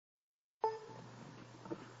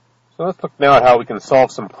So let's look now at how we can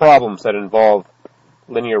solve some problems that involve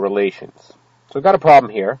linear relations. So we've got a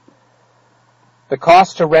problem here. The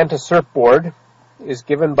cost to rent a surfboard is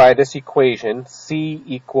given by this equation, C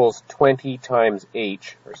equals 20 times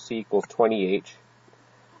H, or C equals 20H,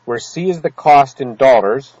 where C is the cost in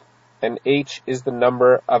dollars, and H is the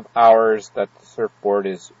number of hours that the surfboard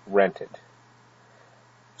is rented.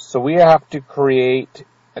 So we have to create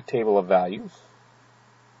a table of values,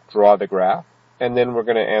 draw the graph, and then we're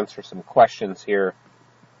going to answer some questions here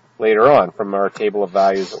later on from our table of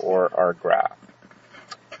values or our graph.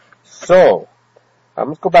 So,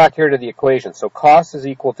 let's go back here to the equation. So cost is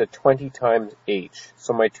equal to 20 times H.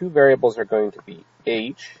 So my two variables are going to be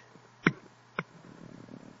H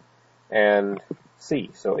and C.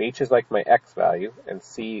 So H is like my X value and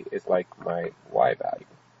C is like my Y value.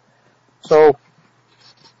 So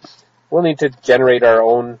we'll need to generate our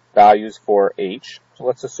own values for H. So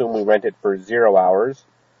let's assume we rent it for 0 hours,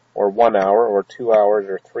 or 1 hour, or 2 hours,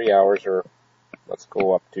 or 3 hours, or let's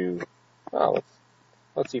go up to,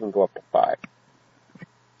 let's even go up to 5.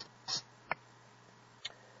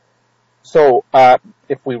 So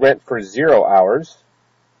if we rent for 0 hours,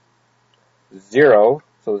 0,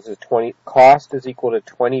 so this is 20, cost is equal to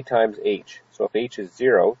 20 times H. So if H is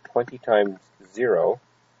 0, 20 times 0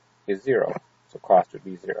 is 0. So cost would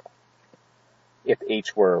be 0. If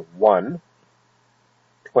H were 1,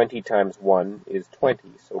 20 times 1 is 20,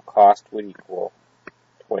 so cost would equal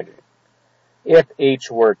 20. If H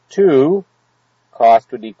were 2, cost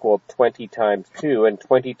would equal 20 times 2, and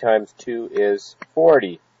 20 times 2 is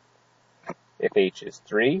 40. If H is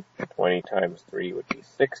 3, 20 times 3 would be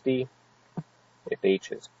 60. If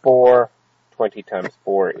H is 4, 20 times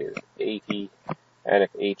 4 is 80. And if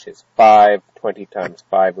H is 5, 20 times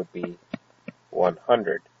 5 would be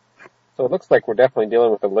 100. So it looks like we're definitely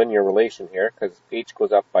dealing with a linear relation here, because H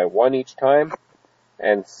goes up by 1 each time,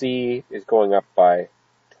 and C is going up by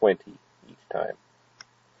 20 each time.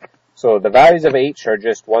 So the values of H are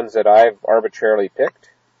just ones that I've arbitrarily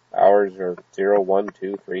picked. Ours are 0, 1,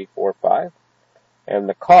 2, 3, 4, 5. And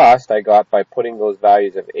the cost I got by putting those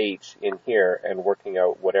values of H in here and working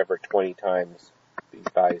out whatever 20 times these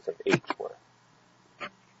values of H were.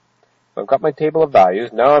 So I've got my table of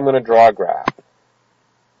values. Now I'm going to draw a graph.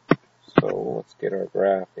 So let's get our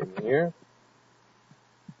graph in here.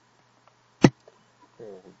 There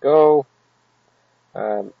we go.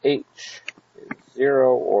 H is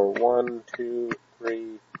 0 or 1, 2, 3,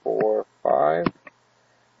 4, 5.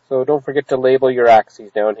 So don't forget to label your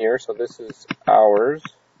axes down here. So this is hours.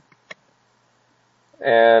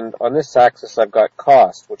 And on this axis I've got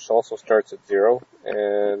cost, which also starts at 0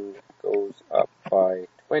 and goes up by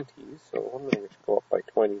 20. So I'm going to go up by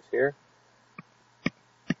 20s here.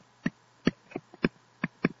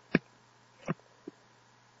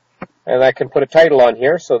 And I can put a title on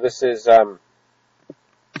here. So this is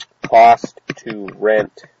cost to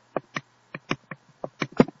rent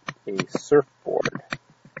a surfboard.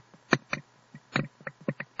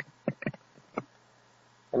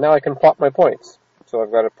 And now I can plot my points. So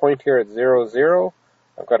I've got a point here at 0, 0.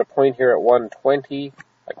 I've got a point here at 120.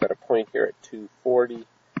 I've got a point here at 240,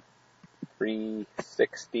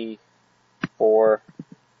 360,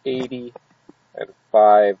 480, and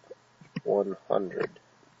 5, 100.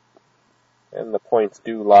 And the points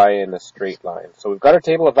do lie in a straight line. So we've got our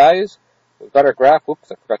table of values. We've got our graph.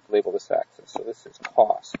 Whoops, I forgot to label this axis. So this is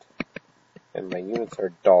cost. And my units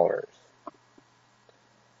are dollars.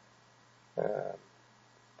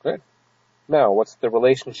 Good. Now, what's the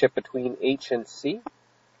relationship between H and C?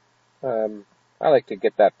 I like to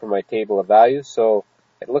get that from my table of values. So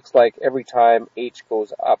it looks like every time H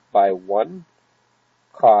goes up by 1,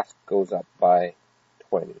 cost goes up by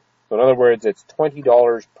 20. So in other words, it's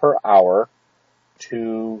 $20 per hour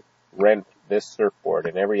to rent this surfboard.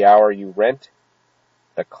 And every hour you rent,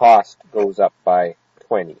 the cost goes up by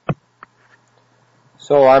 20.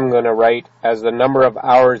 So I'm going to write, as the number of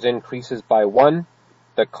hours increases by 1,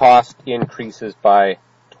 the cost increases by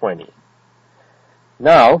 20.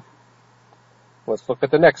 Now, let's look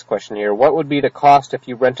at the next question here. What would be the cost if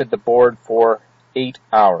you rented the board for 8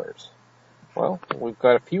 hours? Well, we've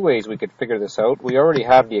got a few ways we could figure this out. We already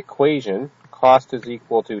have the equation. Cost is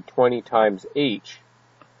equal to 20 times H.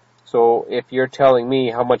 So if you're telling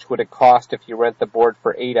me how much would it cost if you rent the board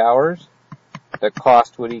for 8 hours, the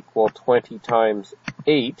cost would equal 20 times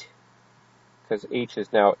 8, because H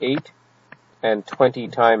is now 8, and 20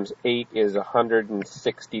 times 8 is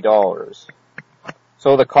 $160.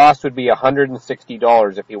 So the cost would be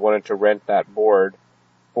 $160 if you wanted to rent that board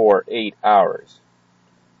for 8 hours.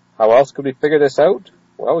 How else could we figure this out?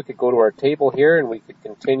 Well, we could go to our table here and we could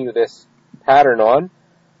continue this pattern on.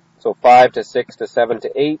 So 5 to 6 to 7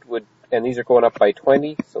 to 8 would, and these are going up by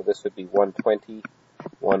 20, so this would be 120,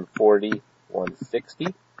 140,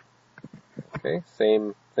 160. Okay,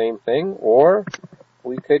 same thing. Or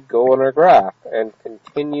we could go on our graph and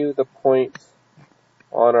continue the points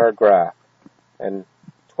on our graph. And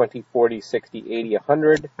 20, 40, 60, 80,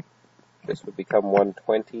 100. This would become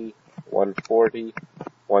 120, 140,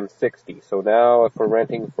 160. So now if we're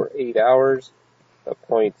renting for 8 hours, the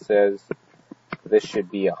point says this should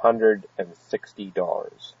be $160.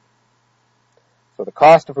 So the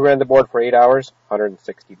cost if we rent the board for 8 hours,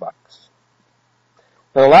 $160.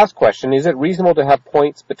 Now the last question, is it reasonable to have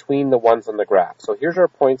points between the ones on the graph? So here's our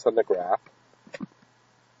points on the graph.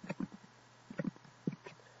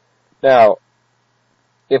 Now,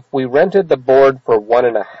 if we rented the board for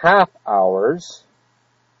 1.5 hours,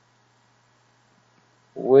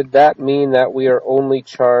 would that mean that we are only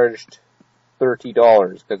charged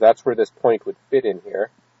 $30? Because that's where this point would fit in here.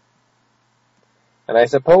 And I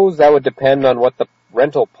suppose that would depend on what the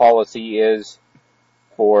rental policy is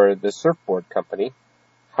for the surfboard company.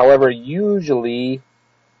 However, usually,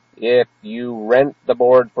 if you rent the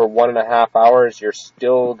board for 1.5 hours, you're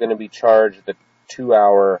still going to be charged the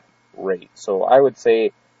 2-hour rate. So I would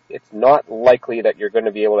say it's not likely that you're going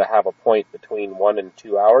to be able to have a point between 1 and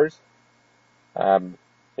 2 hours.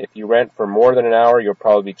 If you rent for more than an hour, you'll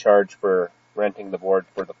probably be charged for renting the board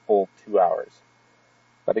for the full 2 hours.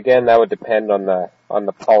 But again, that would depend on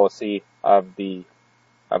the policy of the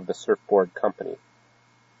surfboard company.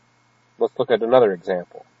 Let's look at another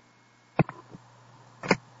example.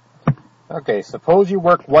 Okay, suppose you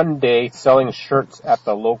work one day selling shirts at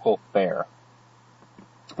the local fair.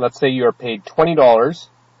 Let's say you are paid $20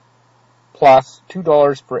 plus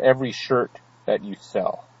 $2 for every shirt that you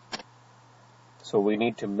sell. So we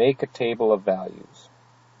need to make a table of values.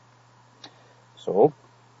 So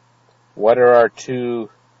what are our two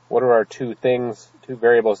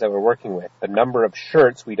variables that we're working with? The number of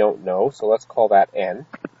shirts we don't know, so let's call that N.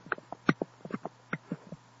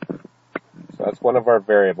 So that's one of our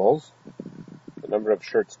variables, the number of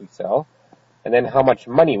shirts we sell. And then how much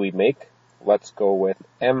money we make, let's go with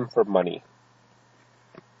M for money.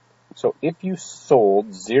 So if you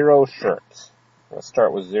sold 0 shirts, let's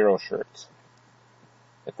start with 0 shirts.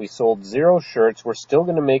 If we sold 0 shirts, we're still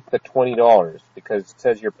going to make the $20 because it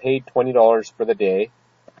says you're paid $20 for the day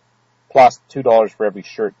plus $2 for every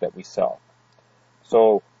shirt that we sell.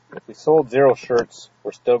 So if we sold 0 shirts,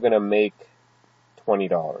 we're still going to make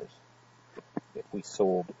 $20. If we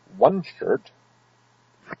sold 1 shirt,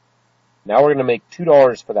 now we're going to make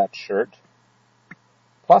 $2 for that shirt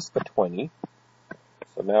plus the 20.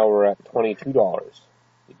 So now we're at $22.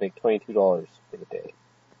 We make $22 for the day.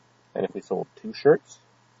 And if we sold 2 shirts,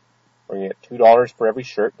 we're going to get $2 for every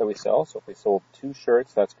shirt that we sell. So if we sold 2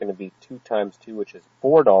 shirts, that's going to be 2 times 2, which is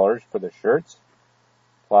 $4 for the shirts,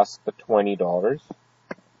 plus the $20,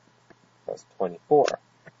 plus 24.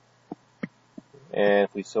 And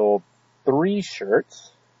if we sold 3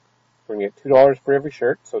 shirts, we're going to get $2 for every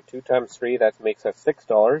shirt. So 2 times 3, that makes us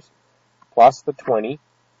 $6, plus the 20,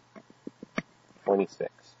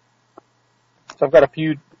 26. So I've got a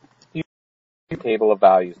few table of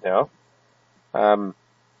values now.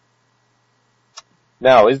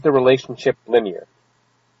 Now, is the relationship linear?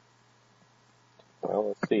 Well,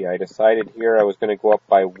 let's see. I decided here I was going to go up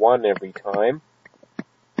by 1 every time.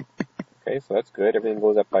 Okay, so that's good. Everything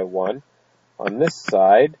goes up by 1. On this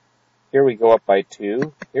side, here we go up by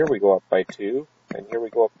 2, here we go up by 2, and here we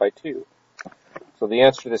go up by 2. So the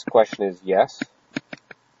answer to this question is yes.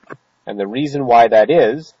 And the reason why that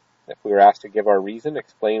is, if we were asked to give our reason,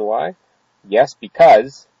 explain why. Yes,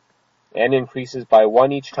 because n increases by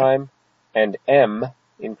 1 each time, and m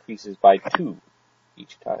increases by 2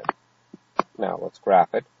 each time. Now, let's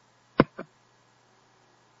graph it.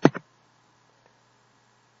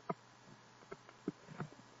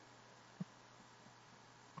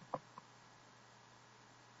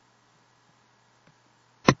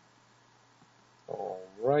 All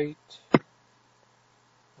right.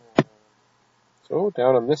 So,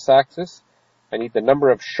 down on this axis, I need the number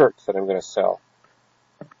of shirts that I'm going to sell.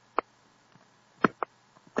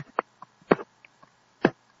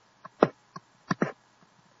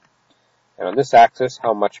 And on this axis,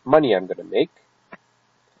 how much money I'm going to make.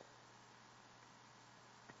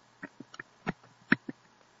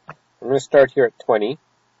 I'm going to start here at 20,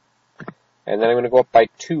 and then I'm going to go up by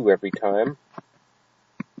 2 every time,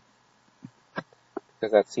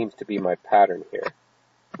 because that seems to be my pattern here.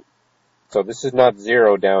 So this is not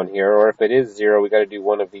 0 down here, or if it is 0, we got to do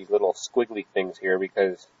one of these little squiggly things here,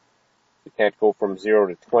 because we can't go from 0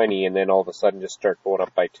 to 20 and then all of a sudden just start going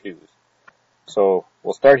up by 2s. So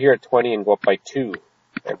we'll start here at 20 and go up by 2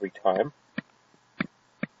 every time.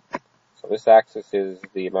 So this axis is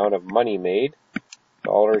the amount of money made,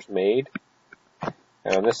 dollars made.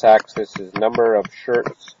 And on this axis is number of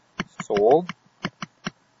shirts sold.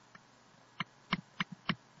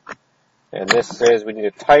 And this says we need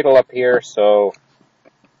a title up here, so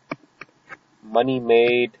money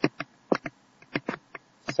made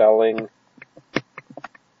selling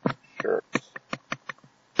shirts.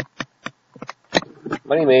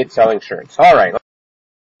 Money made selling shirts. All right.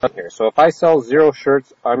 Here. So if I sell 0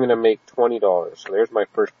 shirts, I'm going to make $20. So there's my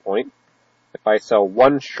first point. If I sell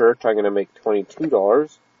 1 shirt, I'm going to make $22.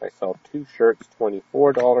 If I sell 2 shirts,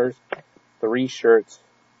 $24. 3 shirts,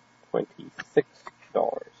 $26.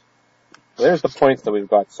 So there's the points that we've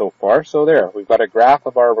got so far. So there, we've got a graph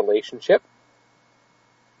of our relationship.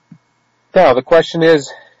 Now the question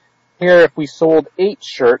is, here if we sold 8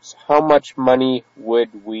 shirts, how much money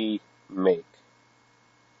would we make?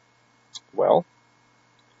 Well,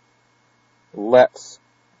 let's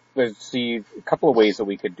see a couple of ways that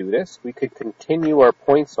we could do this. We could continue our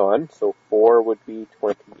points on. So 4 would be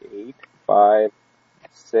 28, 5,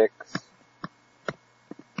 6,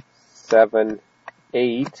 7,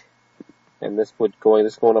 8. And this going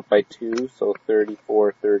up by 2, so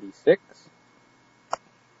 34, 36.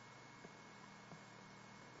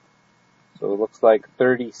 So it looks like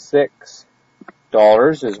 $36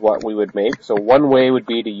 is what we would make. So one way would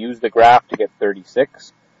be to use the graph to get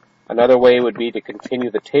 36. Another way would be to continue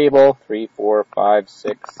the table, 3, 4, 5,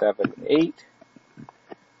 6, 7, 8.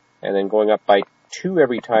 And then going up by 2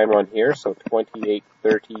 every time on here, so 28,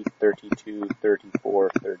 30, 32, 34,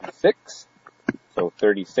 36. So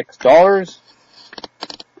 $36.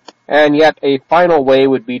 And yet a final way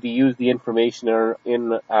would be to use the information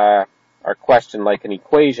in our question like an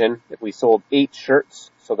equation. If we sold 8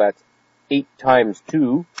 shirts, so that's 8 times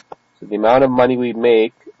 2. So the amount of money we'd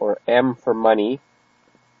make, or M for money,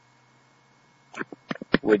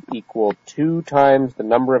 would equal 2 times the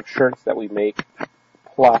number of shirts that we make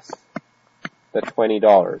plus the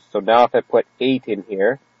 $20. So now if I put 8 in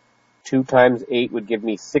here, 2 times 8 would give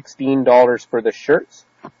me $16 for the shirts,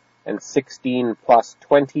 and 16 plus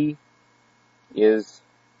 20 is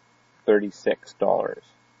 $36.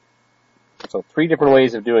 So 3 different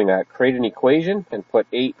ways of doing that. Create an equation and put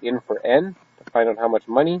 8 in for N to find out how much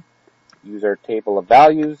money, use our table of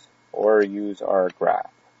values, or use our graph.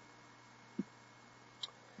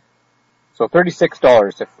 So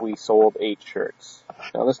 $36 if we sold 8 shirts.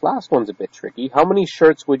 Now this last one's a bit tricky. How many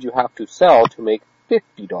shirts would you have to sell to make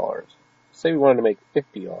 $50? Say we wanted to make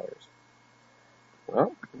 $50.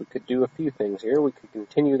 Well, we could do a few things here. We could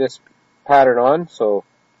continue this pattern on. So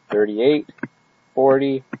 38,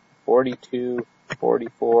 40, 42,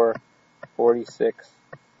 44, 46,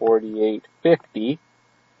 48, 50.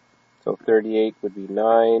 So 38 would be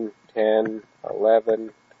 9, 10,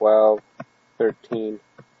 11, 12, 13,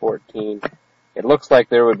 14. It looks like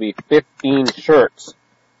there would be 15 shirts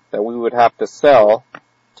that we would have to sell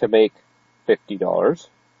to make $50.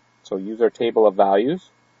 So use our table of values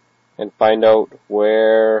and find out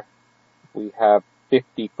where we have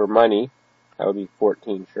 50 for money. That would be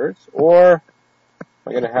 14 shirts. Or, am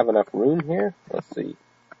I going to have enough room here? Let's see.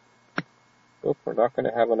 Nope, we're not going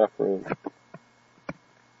to have enough room.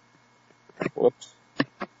 Whoops.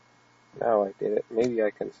 Now I did it. Maybe I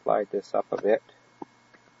can slide this up a bit.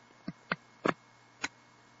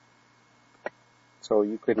 So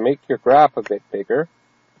you could make your graph a bit bigger.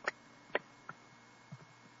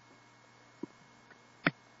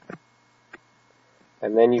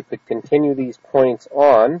 And then you could continue these points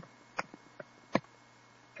on.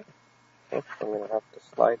 Oops, I'm going to have to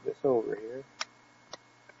slide this over here.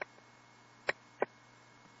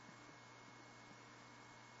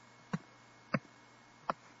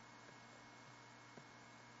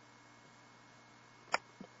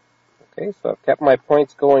 Okay, so I've kept my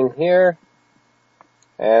points going here.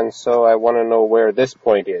 And so I want to know where this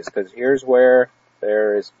point is, because here's where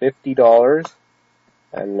there is $50.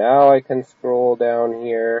 And now I can scroll down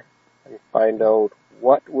here and find out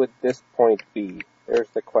what would this point be. There's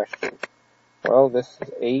the question. Well, this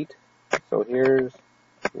is 8. So here's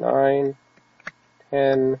 9,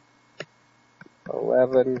 10,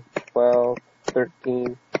 11, 12,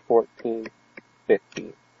 13, 14,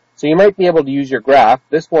 15. So you might be able to use your graph.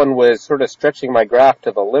 This one was sort of stretching my graph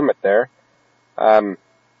to the limit there.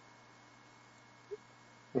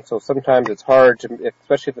 And so sometimes it's hard,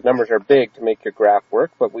 especially if the numbers are big, to make your graph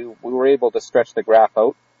work. But we were able to stretch the graph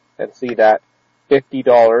out and see that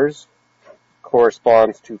 $50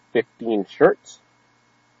 corresponds to 15 shirts.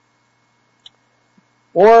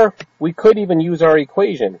 Or we could even use our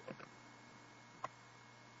equation.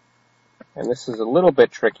 And this is a little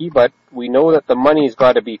bit tricky, but we know that the money's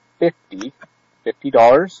got to be $50.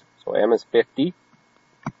 So M is 50.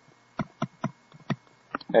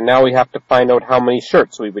 And now we have to find out how many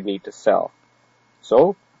shirts we would need to sell.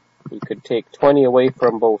 So we could take 20 away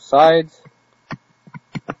from both sides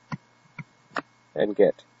and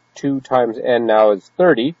get 2 times N now is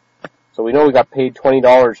 30. So we know we got paid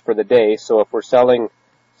 $20 for the day. So if we're selling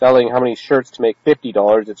how many shirts to make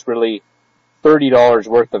 $50, it's really $30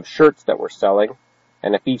 worth of shirts that we're selling.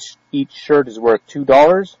 And if each shirt is worth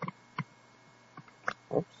 $2,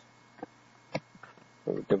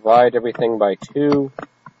 we divide everything by 2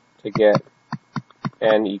 to get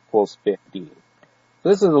N equals 15. So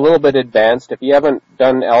this is a little bit advanced. If you haven't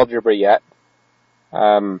done algebra yet,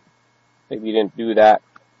 maybe you didn't do that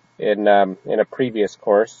in a previous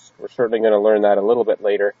course. We're certainly going to learn that a little bit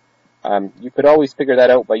later. You could always figure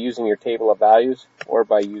that out by using your table of values or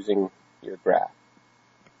by using your graph.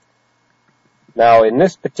 Now, in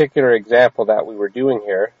this particular example that we were doing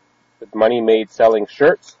here, with money made selling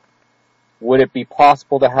shirts, would it be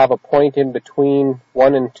possible to have a point in between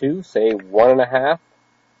 1 and 2, say 1.5?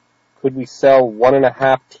 Could we sell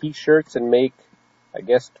 1.5 t-shirts and make, I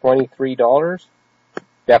guess, $23?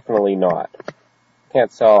 Definitely not. You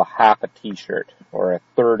can't sell half a t-shirt or a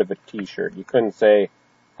third of a t-shirt. You couldn't say,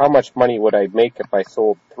 how much money would I make if I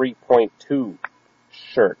sold 3.2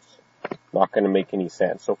 shirts? Not going to make any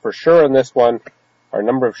sense. So for sure in this one, our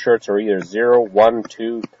number of shirts are either 0, 1,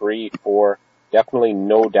 2, 3, 4. Definitely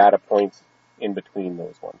no data points in between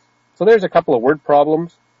those ones. So there's a couple of word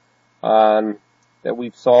problems that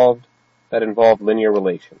we've solved that involve linear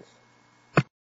relations.